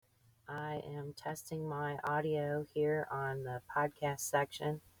I am testing my audio here on the podcast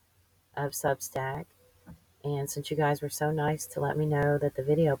section of Substack. And since you guys were so nice to let me know that the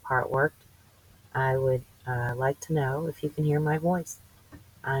video part worked, I would like to know if you can hear my voice.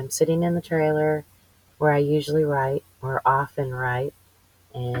 I'm sitting in the trailer where I usually write, or often write,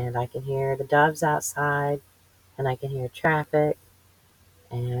 and I can hear the doves outside, and I can hear traffic,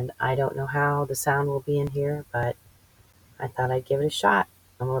 and I don't know how the sound will be in here, but I thought I'd give it a shot.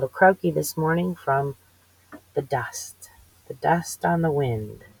 I'm a little croaky this morning from the dust on the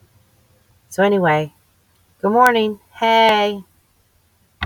wind. So, anyway, good morning. Hey.